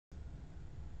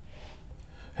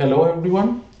Hello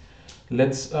everyone.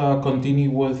 Let's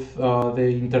continue with the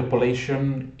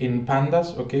interpolation in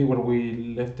Pandas, okay, where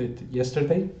we left it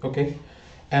yesterday, okay.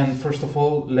 And first of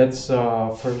all, let's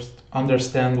first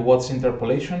understand what's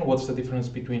interpolation, what's the difference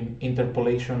between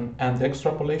interpolation and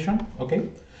extrapolation, okay.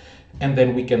 And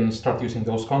then we can start using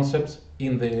those concepts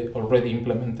in the already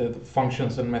implemented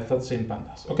functions and methods in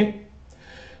Pandas, okay.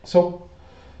 So,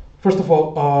 first of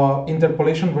all,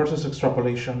 interpolation versus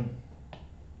extrapolation.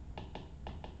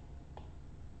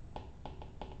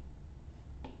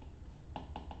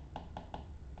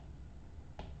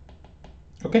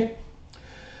 Okay,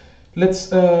 let's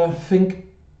think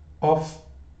of,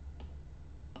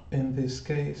 in this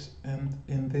case and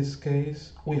in this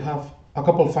case, we have a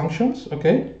couple functions,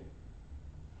 okay,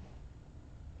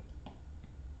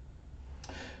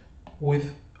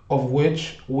 of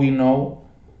which we know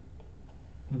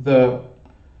the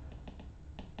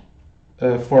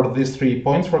for these 3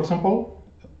 points, for example,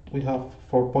 we have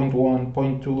for point 1,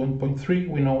 point 2, and point 3,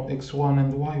 we know x1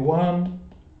 and y1,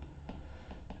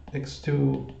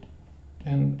 x2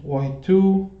 and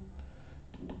y2,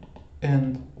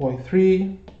 and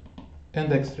y3 and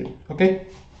x3, okay.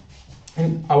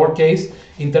 In our case,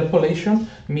 interpolation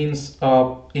means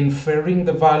inferring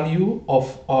the value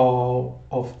of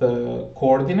the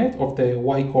coordinate, of the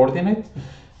y coordinate,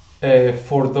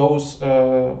 for those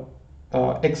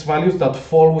x values that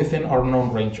fall within our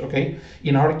known range, okay.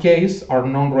 In our case, our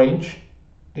known range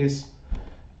is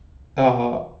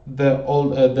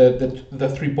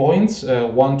the 3 points,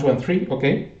 1, 2, and 3,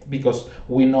 okay, because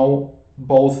we know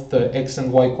both the x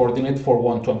and y coordinate for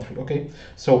 1, 2, and 3, okay.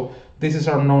 So this is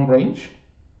our known range,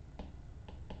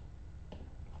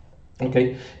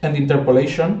 okay. And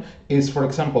interpolation is, for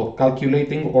example,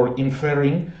 calculating or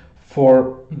inferring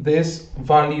for this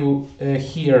value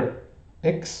here,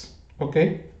 x,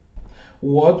 okay,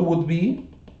 what would be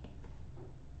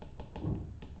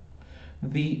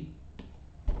the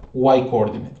y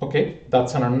coordinate, okay.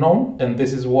 That's an unknown, and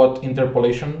this is what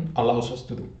interpolation allows us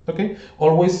to do, okay.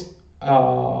 Always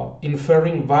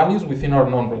inferring values within our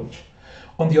known range.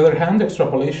 On the other hand,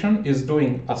 extrapolation is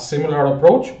doing a similar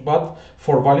approach, but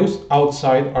for values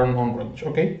outside our known range,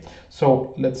 okay.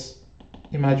 So let's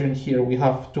imagine here we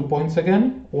have 2 points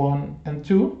again, 1 and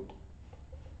 2,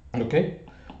 okay.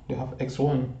 We have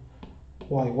x1,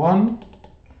 y1,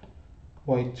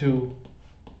 y2,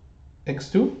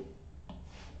 x2,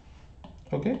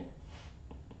 okay.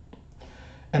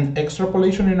 And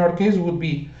extrapolation in our case would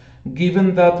be,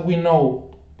 given that we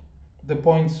know the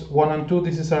points 1 and 2,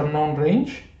 this is our known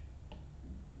range,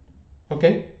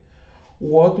 okay,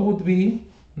 what would be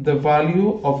the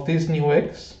value of this new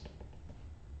x,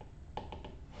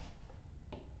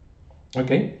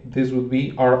 okay, this would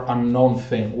be our unknown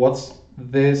thing. What's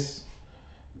this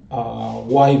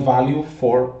y value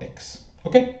for x,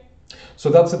 okay. So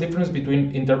that's the difference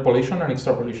between interpolation and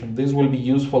extrapolation. This will be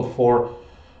useful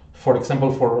for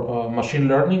example, for machine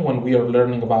learning, when we are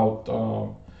learning about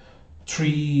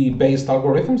tree-based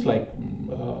algorithms like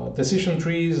decision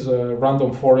trees,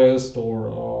 random forest,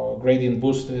 or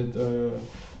gradient-boosted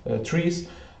trees.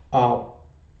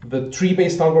 The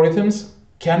tree-based algorithms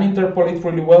can interpolate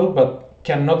really well, but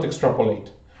cannot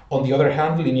extrapolate. On the other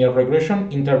hand, linear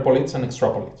regression interpolates and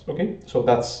extrapolates, okay? So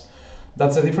that's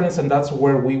the difference, and that's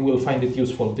where we will find it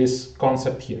useful, this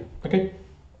concept here, okay?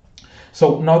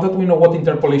 So now that we know what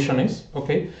interpolation is,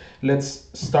 okay, let's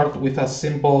start with a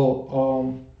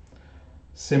simple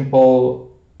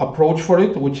approach for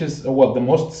it, which is, well, the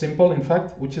most simple, in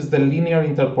fact, which is the linear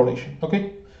interpolation,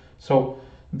 okay? So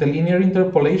the linear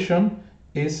interpolation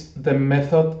is the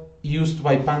method used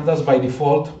by Pandas by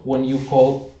default when you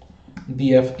call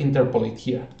df interpolate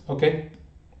here, okay?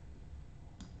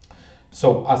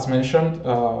 So as mentioned,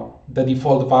 the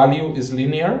default value is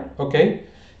linear, okay?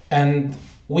 And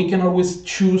we can always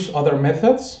choose other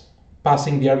methods,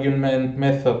 passing the argument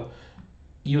method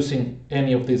using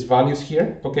any of these values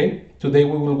here, okay? Today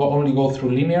we will only go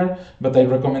through linear, but I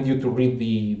recommend you to read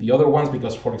the other ones,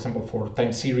 because, for example, for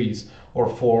time series or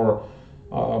for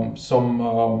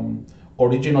some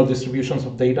original distributions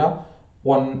of data,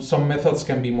 some methods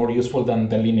can be more useful than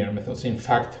the linear methods. In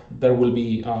fact, there will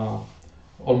be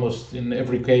almost in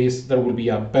every case, there will be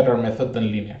a better method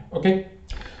than linear, okay?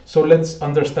 So let's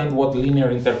understand what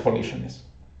linear interpolation is.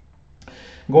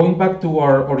 Going back to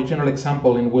our original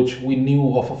example, in which we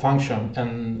knew of a function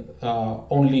and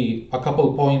only a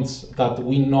couple points that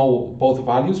we know both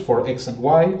values for x and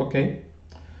y, okay?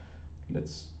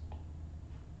 Let's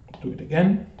do it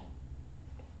again.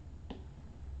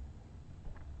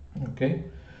 Okay,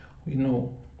 we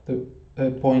know the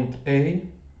point A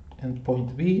and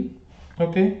point B,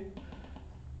 okay,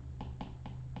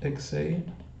 xa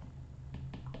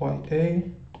ya,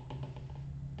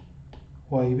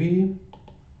 yb,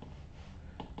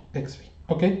 xb.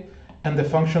 Okay, and the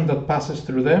function that passes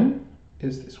through them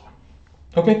is this one.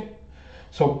 Okay,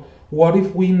 so what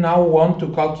if we now want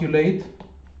to calculate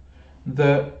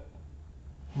the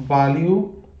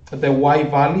value, the y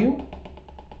value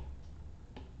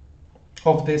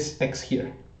of this x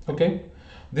here? Okay,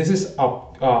 this is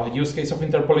a use case of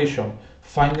interpolation,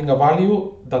 finding a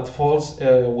value that falls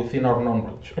within our known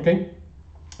range. Okay,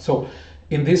 so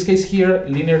in this case here,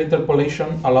 linear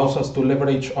interpolation allows us to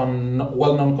leverage on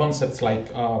well-known concepts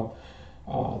like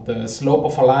the slope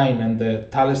of a line and the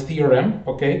Thales theorem,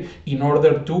 okay, in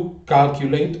order to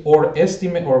calculate or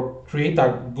estimate or create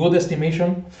a good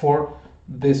estimation for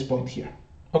this point here.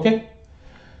 Okay,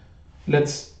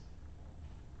 let's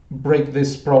break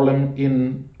this problem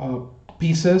in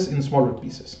pieces, in smaller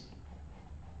pieces.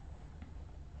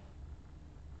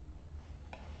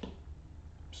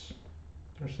 Oops.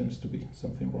 There seems to be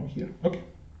something wrong here. Okay,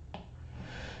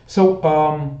 so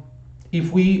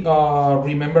if we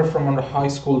remember from our high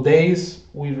school days,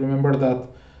 we remember that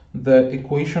the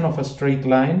equation of a straight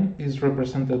line is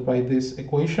represented by this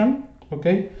equation,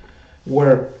 okay,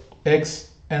 where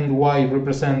x and y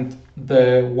represent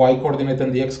the y coordinate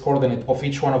and the x coordinate of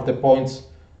each one of the points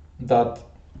that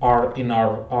are in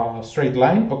our straight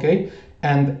line, okay,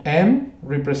 and m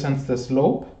represents the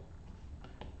slope,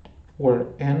 where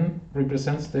n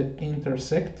represents the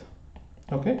intersect,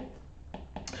 okay.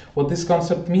 What this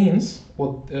concept means,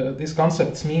 what these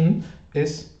concepts mean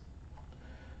is,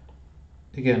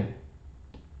 again,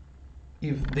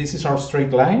 if this is our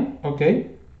straight line,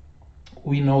 okay,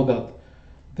 we know that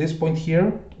this point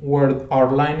here, where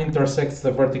our line intersects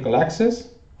the vertical axis,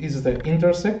 is the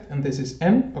intersect, and this is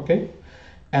n, okay,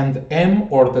 and m,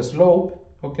 or the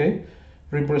slope, okay,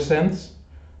 represents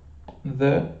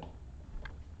the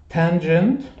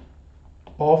tangent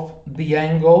of the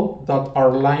angle that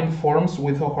our line forms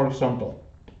with a horizontal.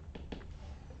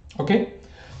 Okay,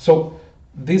 so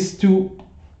these two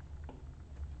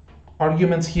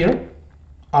arguments here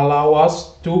allow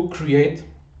us to create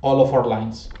all of our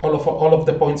lines, all of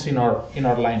the points in our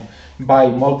line, by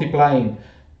multiplying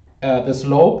the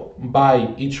slope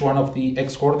by each one of the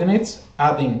x coordinates,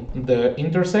 adding the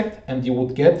intersect, and you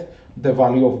would get the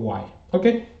value of y.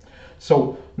 Okay,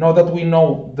 so now that we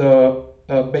know the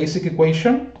basic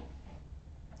equation,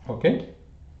 okay,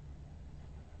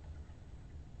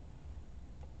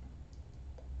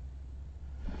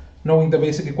 knowing the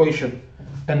basic equation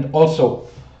and also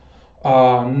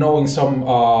knowing some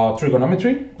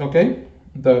trigonometry, okay,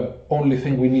 the only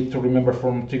thing we need to remember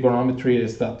from trigonometry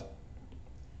is that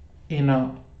in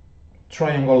a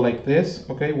triangle like this,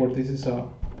 okay, where this is a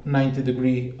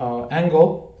 90-degree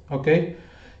angle, okay,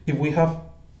 if we have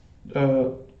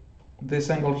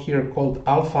this angle here called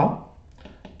alpha,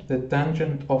 the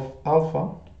tangent of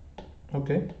alpha,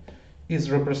 okay, is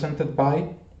represented by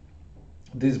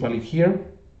this value here,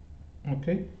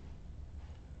 okay,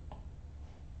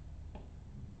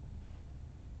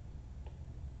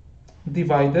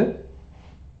 divided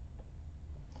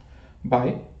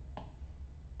by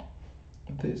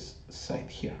this side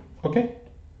here. Okay,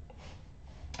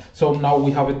 so now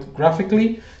we have it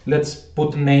graphically. Let's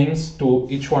put names to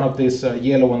each one of these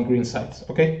yellow and green sides.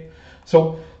 Okay,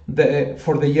 so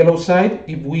for the yellow side,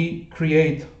 if we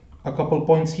create a couple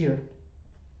points here,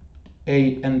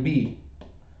 A and B,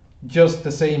 just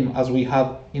the same as we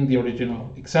had in the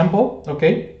original example,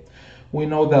 okay, we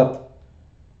know that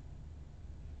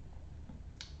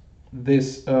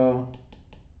this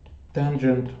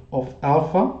tangent of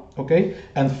alpha, okay,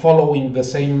 and following the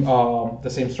same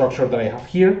structure that I have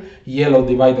here, yellow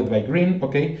divided by green,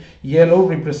 okay, yellow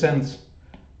represents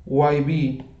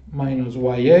yb minus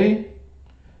ya,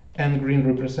 and green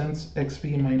represents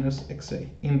xb minus xa.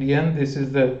 In the end, this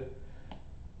is the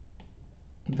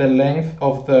length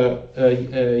of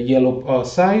the yellow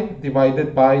side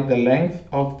divided by the length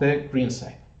of the green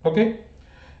side, okay,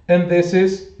 and this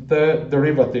is the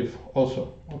derivative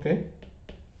also, okay,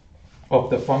 of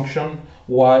the function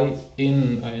y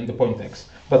in the point x.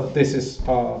 But this is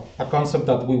a concept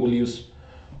that we will use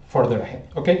further ahead.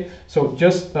 Okay, so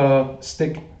just let's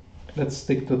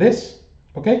stick to this.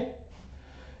 Okay,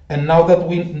 and now that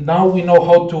we know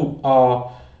how to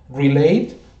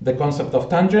relate the concept of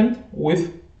tangent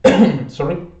with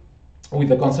sorry, with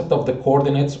the concept of the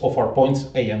coordinates of our points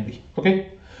A and B.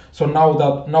 Okay, so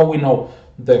now we know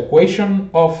the equation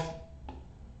of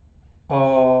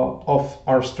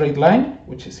our straight line,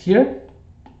 which is here.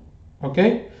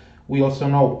 Okay, we also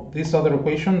know this other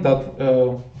equation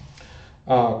that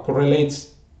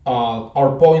correlates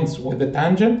our points with the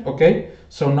tangent. Okay,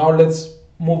 so now let's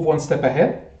move one step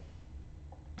ahead.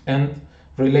 and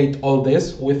relate all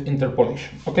this with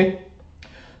interpolation. Okay,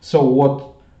 so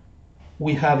what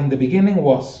we had in the beginning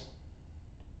was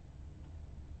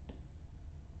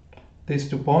these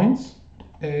 2 points,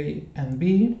 A and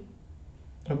B.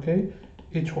 Okay,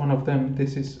 each one of them,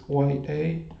 this is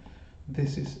YA,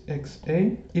 this is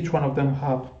XA. Each one of them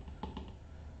have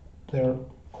their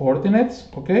coordinates,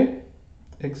 okay,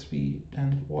 XB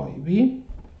and YB,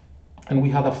 and we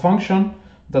had a function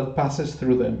that passes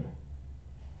through them.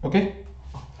 Okay,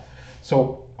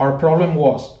 so our problem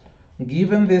was,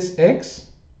 given this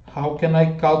X, how can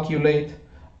I calculate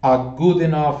a good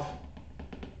enough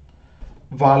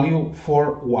value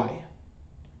for Y?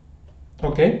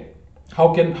 Okay,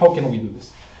 how can we do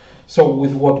this? So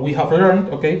with what we have learned,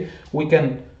 okay, we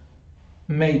can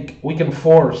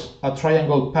force a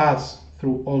triangle pass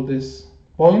through all these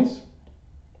points,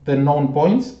 the known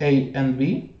points A and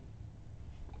B.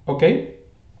 Okay,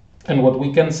 and what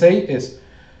we can say is,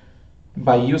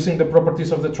 by using the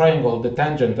properties of the triangle, the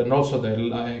tangent, and also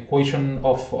the equation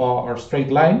of our straight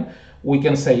line, we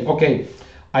can say, okay,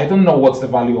 I don't know what's the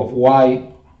value of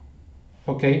Y,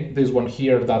 okay, this one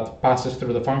here that passes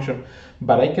through the function,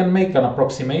 but I can make an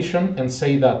approximation and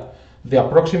say that the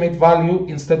approximate value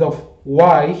instead of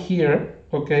Y here,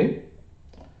 okay,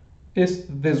 is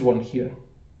this one here.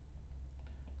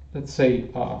 Let's say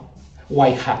Y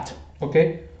hat,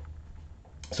 okay?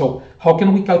 So how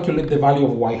can we calculate the value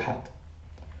of Y hat?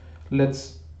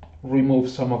 Let's remove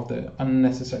some of the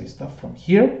unnecessary stuff from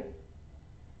here,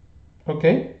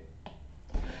 okay?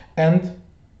 And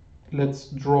let's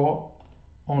draw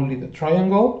only the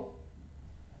triangle,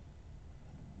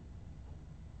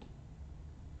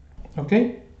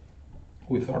 okay?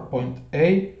 With our point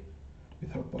A,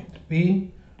 with our point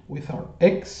B, with our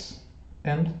X,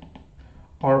 and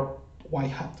our Y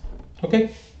hat,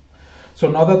 okay? So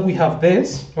now that we have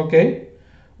this, okay,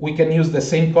 we can use the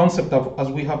same concept as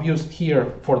we have used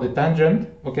here for the tangent,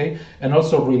 okay, and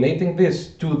also relating this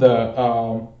to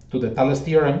the Thales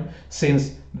theorem,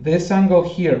 since this angle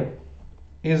here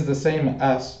is the same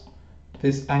as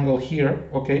this angle here,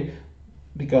 okay,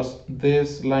 because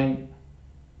this line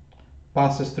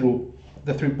passes through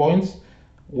the 3 points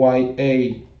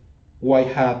YA, Y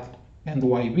hat, and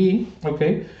YB,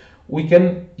 okay, we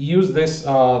can use this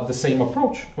the same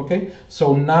approach, okay?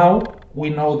 So now we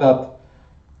know that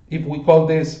if we call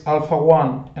this alpha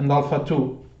 1 and alpha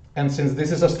 2, and since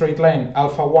this is a straight line,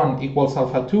 alpha 1 equals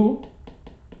alpha 2,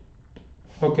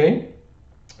 okay,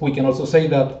 we can also say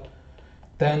that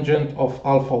tangent of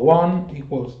alpha 1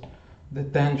 equals the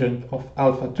tangent of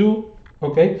alpha 2,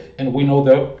 okay, and we know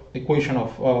the equation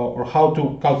of or how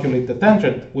to calculate the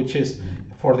tangent, which is,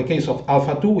 for the case of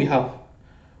alpha 2, we have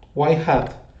Y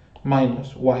hat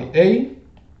minus YA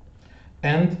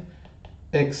and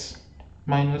X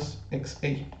minus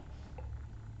XA.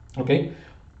 Okay.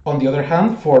 On the other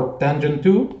hand, for tangent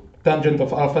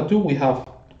of alpha 2, we have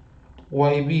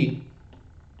YB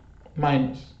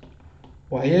minus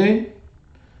YA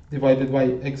divided by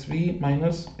XB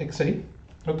minus XA.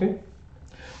 Okay.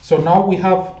 So now we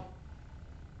have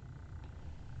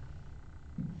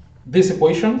this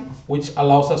equation, which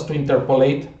allows us to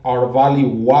interpolate our value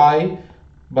Y,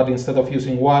 but instead of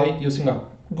using Y, using a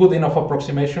good enough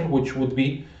approximation, which would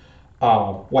be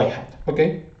Y hat.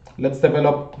 Okay, let's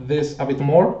develop this a bit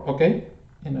more, okay,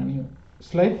 in a new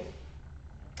slide.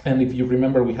 And if you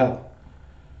remember, we had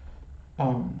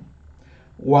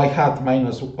Y hat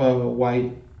minus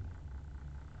Y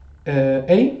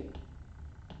A,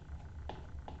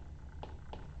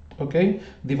 okay,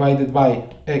 divided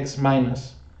by X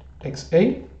minus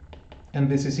XA, and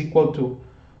this is equal to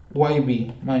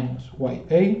YB minus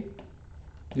YA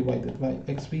divided by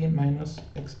XB minus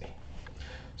XA.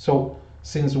 So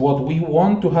since what we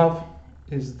want to have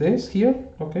is this here,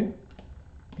 okay,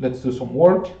 let's do some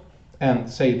work and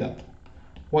say that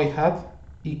Y hat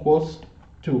equals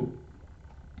to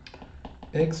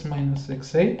X minus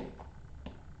XA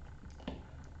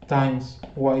times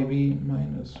YB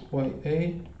minus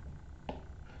YA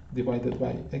divided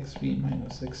by XB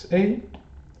minus XA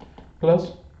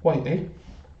plus YA.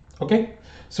 Okay,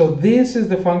 so this is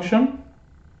the function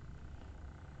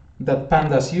that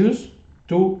Pandas use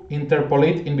to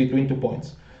interpolate in between 2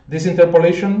 points. This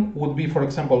interpolation would be, for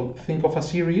example, think of a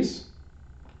series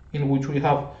in which we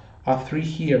have a 3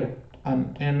 here,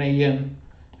 an NaN,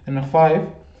 and a 5.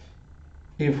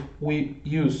 If we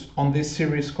use on this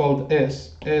series called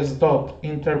S dot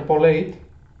interpolate,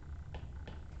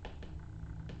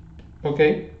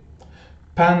 okay,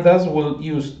 Pandas will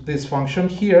use this function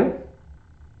here,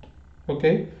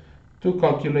 okay, to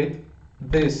calculate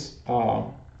this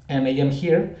NaN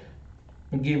here,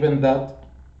 given that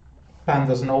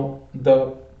Pandas know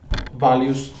the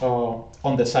values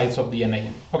on the sides of the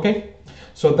NAN. Okay,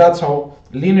 so that's how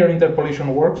linear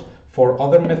interpolation works. For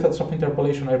other methods of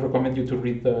interpolation, I recommend you to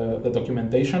read the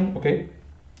documentation. Okay,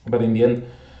 but in the end,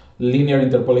 linear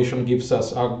interpolation gives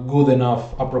us a good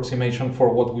enough approximation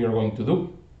for what we are going to do,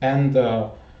 and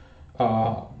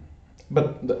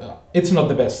it's not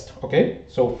the best. Okay,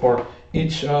 so for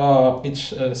each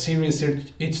series,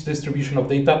 each distribution of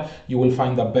data, you will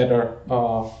find a better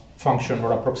function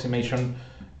or approximation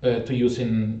to use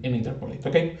in interpolate.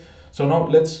 Okay, so now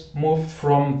let's move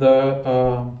from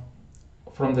the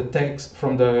text,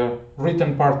 from the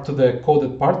written part to the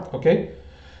coded part. Okay,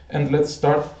 and let's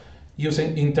start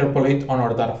using interpolate on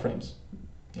our data frames.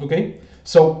 Okay,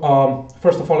 so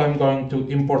first of all, I'm going to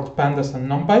import pandas and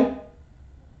numpy.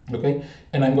 Okay,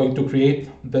 and I'm going to create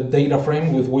the data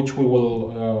frame with which we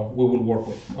will work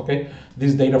with. Okay,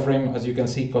 this data frame, as you can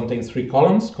see, contains 3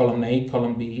 columns: column A,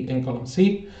 column B, and column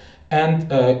C, and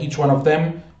each one of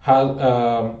them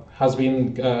has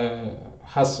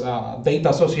data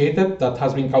associated that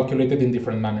has been calculated in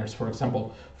different manners. For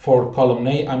example, for column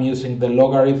A, I'm using the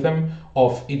logarithm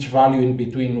of each value in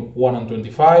between 1 and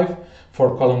 25.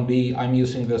 For column B, I'm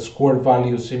using the squared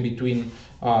values in between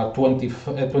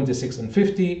 26 and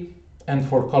 50, and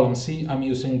for column C, I'm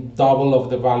using double of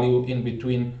the value in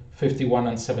between 51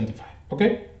 and 75.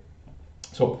 Okay,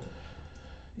 so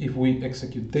if we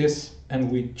execute this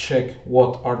and we check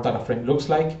what our data frame looks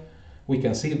like, we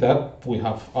can see that we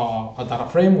have a data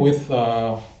frame with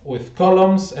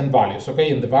columns and values.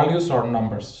 Okay, and the values are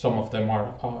numbers. Some of them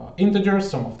are integers,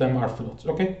 some of them are floats.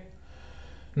 Okay,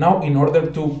 now in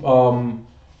order to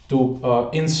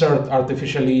insert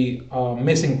artificially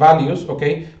missing values,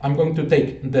 okay, I'm going to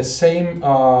take the same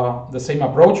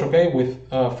approach, okay, with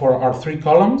for our 3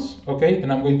 columns, okay,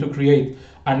 and I'm going to create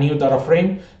a new data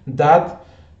frame that,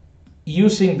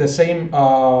 using the same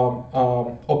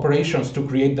operations to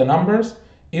create the numbers,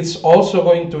 it's also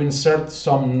going to insert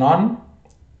some none.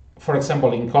 For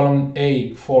example, in column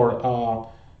A for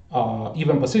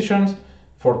even positions,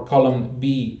 for column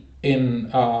B in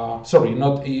sorry,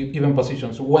 not even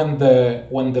positions, when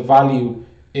the value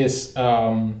is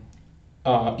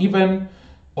even,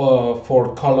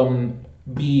 for column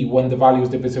B when the value is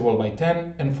divisible by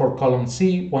 10, and for column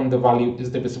C when the value is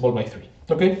divisible by 3.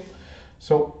 Okay,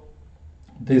 so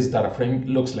this data frame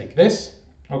looks like this,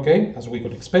 okay, as we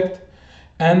could expect.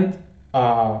 And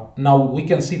now we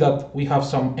can see that we have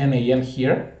some NAN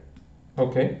here.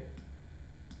 Okay,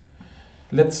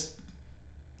 let's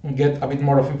get a bit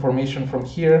more of information from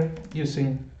here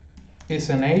using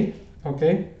isNA.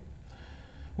 Okay,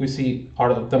 we see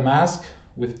the mask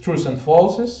with trues and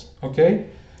falses. Okay,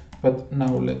 but now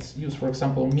let's use, for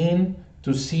example, mean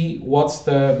to see what's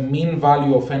the mean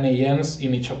value of NANs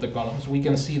in each of the columns. We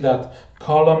can see that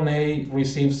column A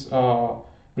received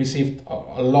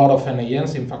a lot of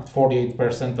NANs. In fact,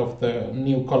 48% of the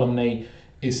new column A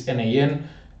is NAN,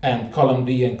 and column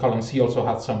B and column C also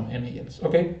had some NANs.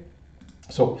 Okay,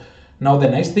 so now the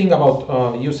nice thing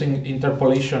about using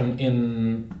interpolation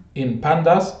in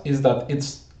Pandas is that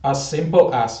it's as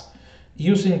simple as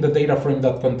using the data frame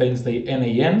that contains the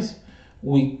NANs.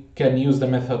 We can use the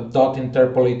method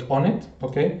 .interpolate on it.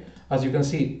 Okay, as you can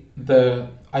see,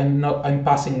 I'm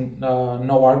passing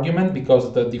no argument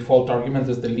because the default argument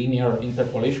is the linear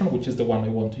interpolation, which is the one I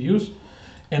want to use,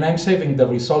 and I'm saving the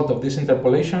result of this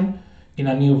interpolation in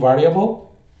a new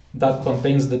variable that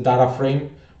contains the data frame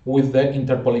with the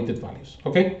interpolated values.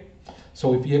 Okay,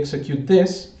 so if you execute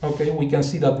this, okay, we can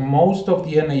see that most of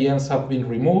the NANs have been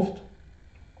removed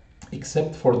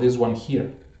except for this one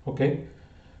here. Okay,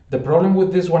 the problem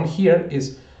with this one here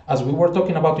is, as we were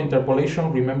talking about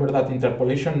interpolation, remember that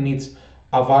interpolation needs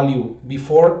a value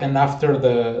before and after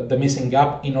the missing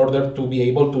gap in order to be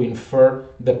able to infer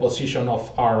the position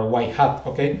of our y hat.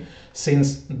 Okay,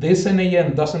 since this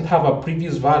NAN doesn't have a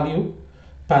previous value,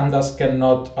 Pandas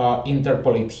cannot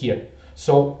interpolate here.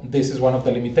 So this is one of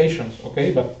the limitations.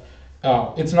 Okay, but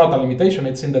it's not a limitation,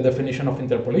 it's in the definition of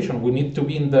interpolation. We need to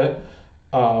be in the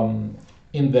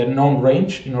known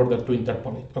range in order to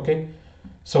interpolate. Okay,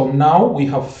 so now we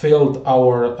have filled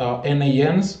our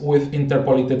NANs with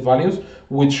interpolated values,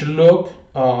 which look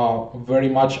very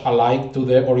much alike to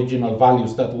the original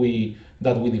values that we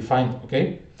defined.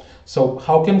 Okay, so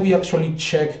how can we actually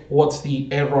check what's the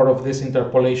error of this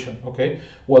interpolation? Okay,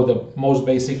 well, the most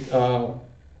basic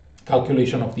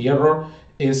calculation of the error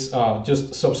is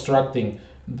just subtracting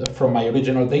from my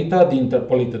original data the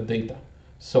interpolated data.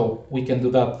 So we can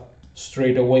do that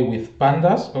straight away with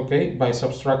Pandas, okay, by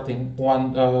subtracting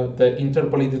the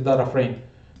interpolated data frame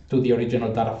to the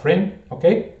original data frame.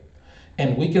 Okay,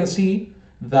 and we can see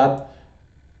that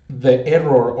the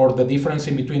error or the difference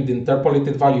in between the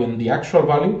interpolated value and the actual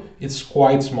value is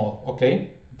quite small.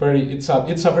 Okay, it's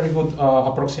a very good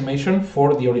approximation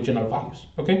for the original values.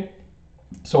 Okay,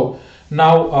 so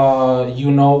now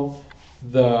you know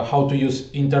how to use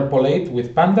interpolate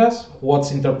with pandas,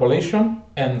 what's interpolation,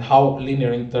 and how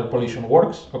linear interpolation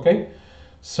works. Okay,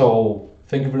 so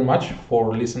thank you very much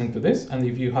for listening to this, and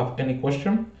if you have any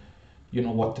question, you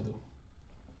know what to do.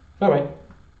 Bye bye.